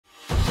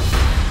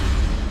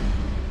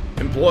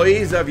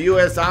Employees of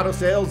U.S. Auto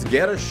Sales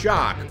get a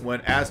shock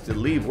when asked to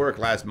leave work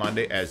last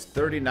Monday as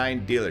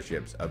 39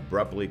 dealerships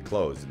abruptly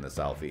closed in the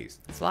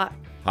Southeast. That's a lot.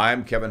 Hi,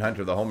 I'm Kevin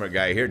Hunter, the Homework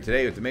Guy, here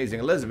today with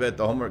amazing Elizabeth,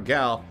 the Homework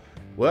Gal.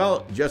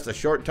 Well, just a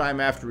short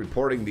time after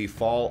reporting the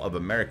fall of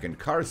American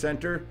Car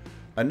Center,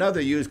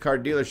 another used car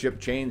dealership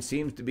chain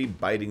seems to be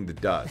biting the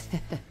dust.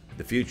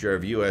 The future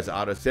of U.S.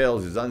 Auto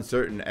Sales is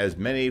uncertain as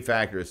many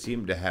factors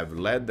seem to have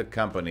led the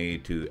company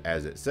to,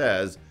 as it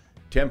says,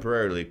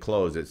 temporarily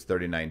close its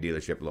 39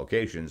 dealership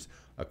locations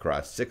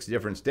across 6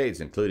 different states,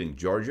 including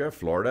Georgia,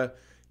 Florida,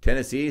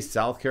 Tennessee,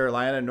 South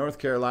Carolina, North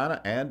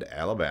Carolina, and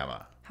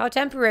Alabama. How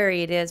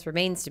temporary it is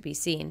remains to be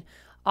seen.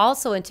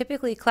 Also, in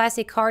typically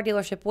classy car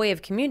dealership way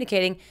of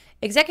communicating,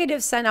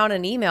 executives sent out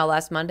an email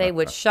last Monday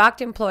which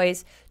shocked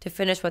employees to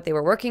finish what they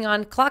were working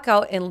on, clock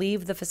out, and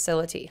leave the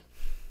facility.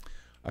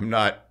 I'm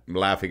not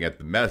laughing at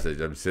the message.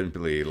 I'm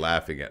simply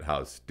laughing at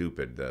how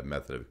stupid the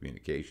method of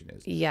communication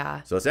is.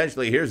 Yeah. So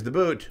essentially, here's the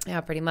boot. Yeah,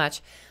 pretty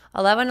much.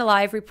 11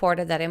 Alive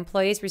reported that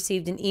employees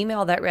received an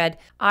email that read,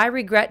 "I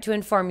regret to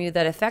inform you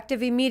that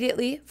effective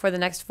immediately for the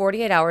next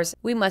 48 hours,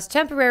 we must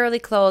temporarily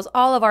close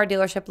all of our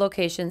dealership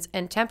locations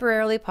and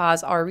temporarily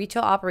pause our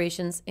retail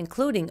operations,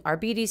 including our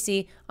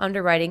BDC,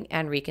 underwriting,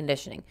 and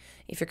reconditioning.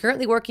 If you're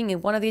currently working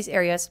in one of these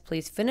areas,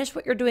 please finish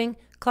what you're doing,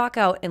 clock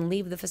out, and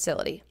leave the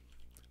facility."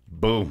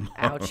 Boom.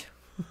 Ouch.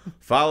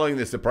 Following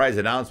the surprise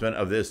announcement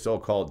of this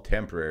so-called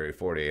temporary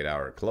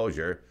 48-hour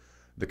closure,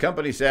 the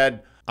company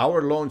said,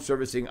 "Our loan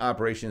servicing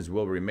operations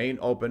will remain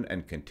open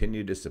and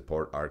continue to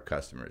support our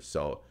customers."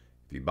 So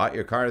if you bought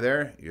your car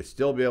there, you'll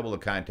still be able to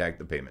contact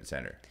the payment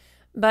center.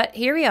 But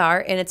here we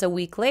are, and it's a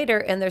week later,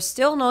 and there's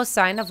still no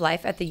sign of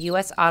life at the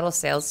U.S. Auto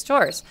Sales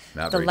stores.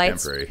 Not the very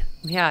lights, temporary.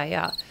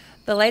 Yeah.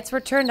 The lights were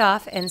turned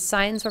off, and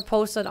signs were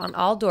posted on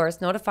all doors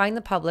notifying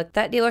the public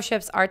that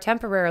dealerships are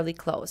temporarily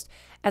closed.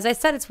 As I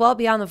said, it's well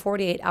beyond the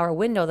 48-hour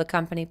window the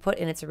company put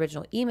in its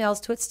original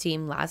emails to its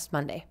team last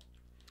Monday.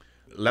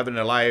 11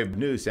 Alive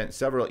News sent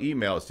several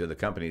emails to the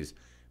company's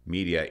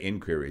media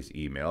inquiries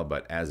email,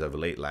 but as of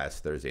late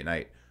last Thursday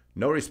night,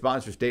 no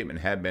response or statement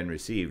had been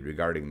received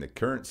regarding the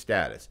current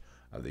status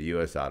of the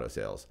U.S. Auto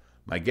Sales.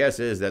 My guess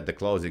is that the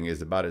closing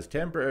is about as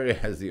temporary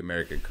as the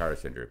American Car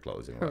Center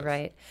closing was.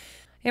 Right.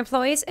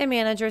 Employees and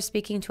managers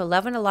speaking to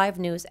 11 Alive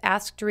News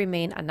asked to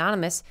remain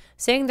anonymous,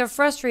 saying they're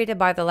frustrated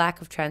by the lack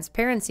of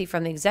transparency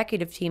from the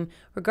executive team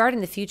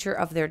regarding the future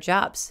of their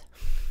jobs.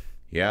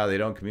 Yeah, they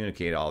don't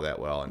communicate all that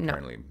well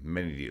internally. No.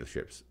 Many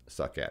dealerships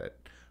suck at it.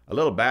 A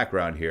little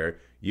background here.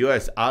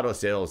 U.S. Auto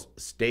Sales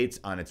states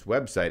on its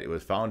website it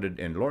was founded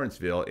in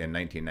Lawrenceville in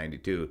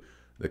 1992.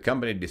 The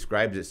company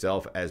describes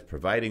itself as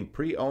providing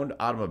pre-owned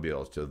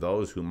automobiles to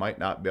those who might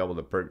not be able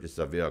to purchase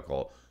a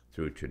vehicle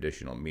through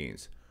traditional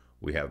means.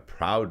 We have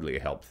proudly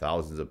helped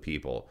thousands of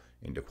people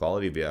into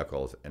quality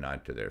vehicles and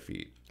onto their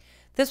feet.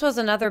 This was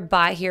another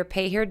buy here,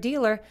 pay here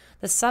dealer.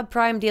 The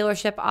subprime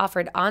dealership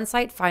offered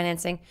on-site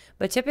financing,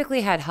 but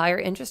typically had higher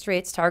interest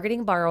rates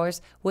targeting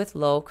borrowers with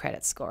low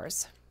credit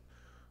scores.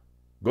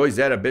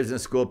 Goizeta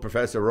Business School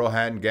professor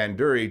Rohan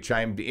Ganduri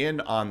chimed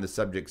in on the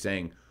subject,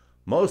 saying,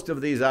 "Most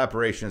of these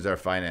operations are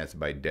financed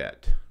by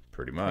debt."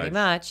 Pretty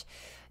much.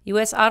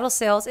 U.S. Auto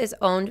Sales is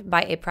owned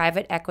by a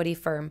private equity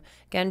firm.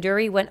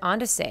 Ganduri went on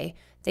to say,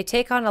 "They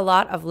take on a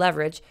lot of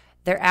leverage.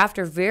 They're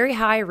after very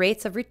high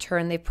rates of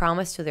return they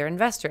promise to their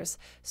investors.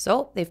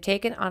 So they've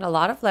taken on a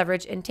lot of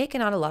leverage and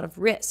taken on a lot of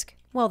risk.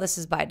 Well, this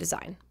is by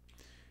design."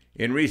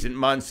 In recent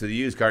months, the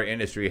used car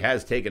industry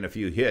has taken a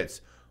few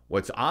hits.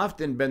 What's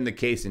often been the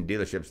case in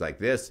dealerships like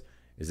this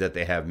is that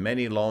they have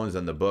many loans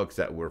on the books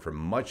that were for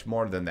much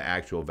more than the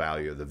actual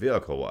value of the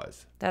vehicle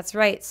was. That's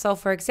right. So,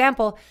 for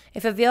example,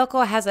 if a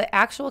vehicle has an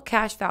actual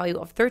cash value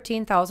of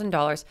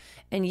 $13,000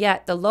 and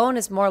yet the loan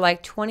is more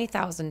like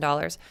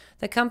 $20,000,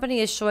 the company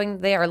is showing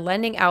they are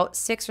lending out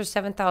 $6,000 or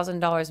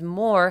 $7,000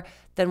 more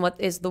than what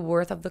is the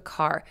worth of the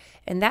car.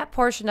 And that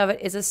portion of it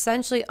is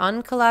essentially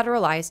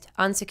uncollateralized,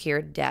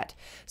 unsecured debt.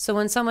 So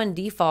when someone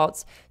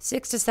defaults,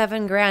 $6,000 to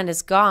 $7,000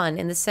 is gone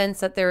in the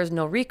sense that there is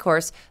no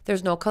recourse,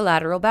 there's no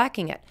collateral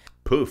backing it.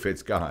 Poof,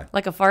 it's gone.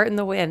 Like a fart in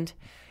the wind.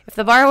 If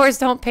the borrowers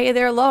don't pay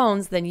their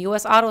loans, then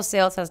U.S. Auto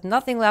Sales has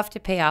nothing left to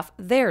pay off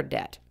their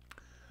debt.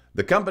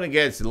 The company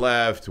gets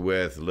left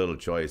with little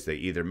choice. They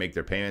either make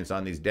their payments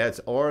on these debts,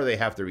 or they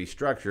have to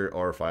restructure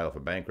or file for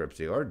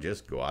bankruptcy, or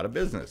just go out of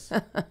business.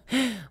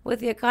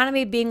 With the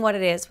economy being what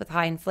it is, with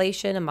high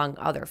inflation, among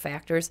other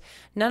factors,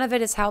 none of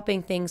it is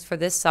helping things for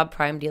this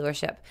subprime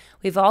dealership.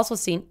 We've also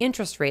seen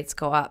interest rates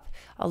go up.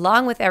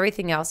 Along with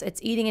everything else,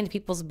 it's eating into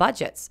people's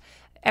budgets.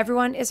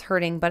 Everyone is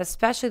hurting, but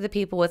especially the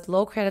people with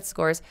low credit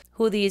scores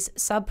who these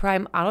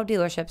subprime auto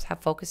dealerships have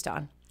focused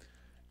on.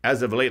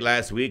 As of late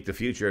last week, the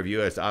future of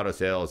U.S. Auto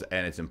Sales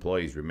and its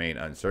employees remain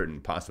uncertain.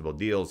 Possible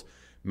deals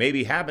may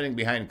be happening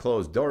behind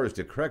closed doors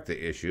to correct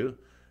the issue.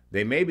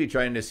 They may be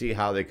trying to see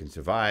how they can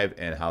survive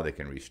and how they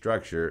can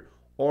restructure,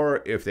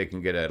 or if they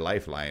can get a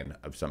lifeline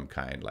of some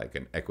kind, like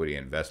an equity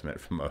investment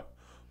from a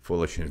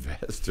foolish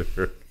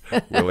investor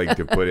willing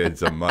to put in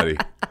some money.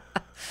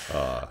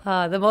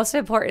 The most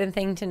important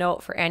thing to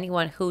note for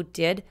anyone who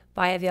did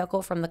buy a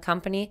vehicle from the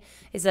company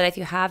is that if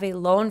you have a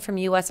loan from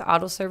U.S.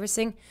 Auto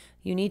Servicing,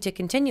 you need to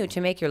continue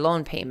to make your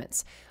loan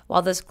payments.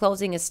 While this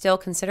closing is still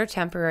considered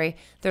temporary,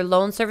 their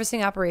loan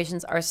servicing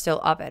operations are still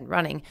up and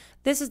running.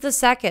 This is the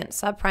second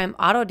subprime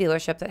auto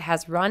dealership that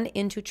has run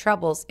into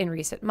troubles in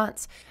recent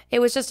months. It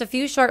was just a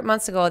few short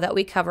months ago that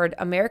we covered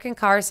American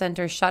Car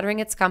Center shuttering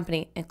its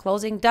company and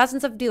closing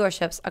dozens of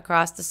dealerships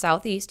across the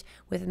Southeast,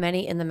 with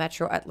many in the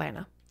metro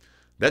Atlanta.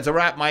 That's a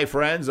wrap, my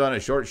friends, on a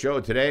short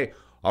show today.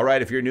 All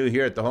right, if you're new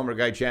here at the Homer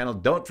Guy channel,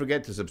 don't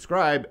forget to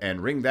subscribe and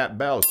ring that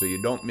bell so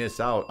you don't miss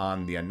out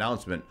on the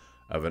announcement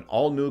of an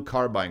all-new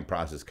car buying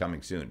process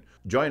coming soon.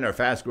 Join our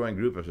fast-growing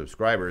group of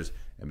subscribers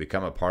and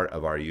become a part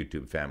of our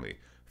YouTube family.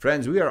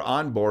 Friends, we are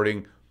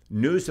onboarding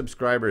new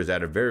subscribers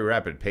at a very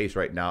rapid pace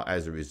right now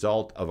as a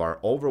result of our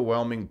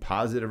overwhelming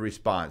positive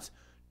response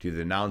to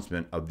the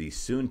announcement of the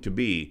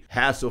soon-to-be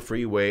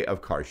hassle-free way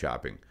of car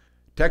shopping.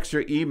 Text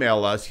or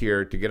email us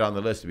here to get on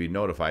the list to be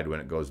notified when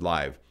it goes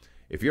live.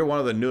 If you're one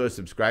of the newest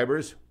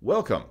subscribers,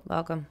 welcome.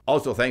 Welcome.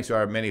 Also, thanks to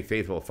our many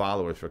faithful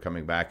followers for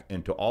coming back,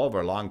 and to all of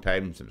our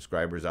longtime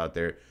subscribers out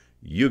there,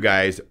 you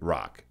guys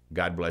rock.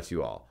 God bless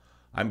you all.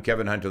 I'm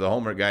Kevin Hunter, the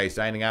Homework Guy,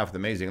 signing off with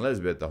Amazing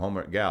Elizabeth, the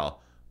Homework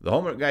Gal. The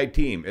Homework Guy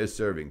team is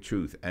serving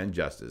truth and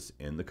justice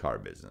in the car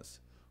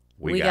business.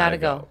 We gotta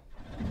go.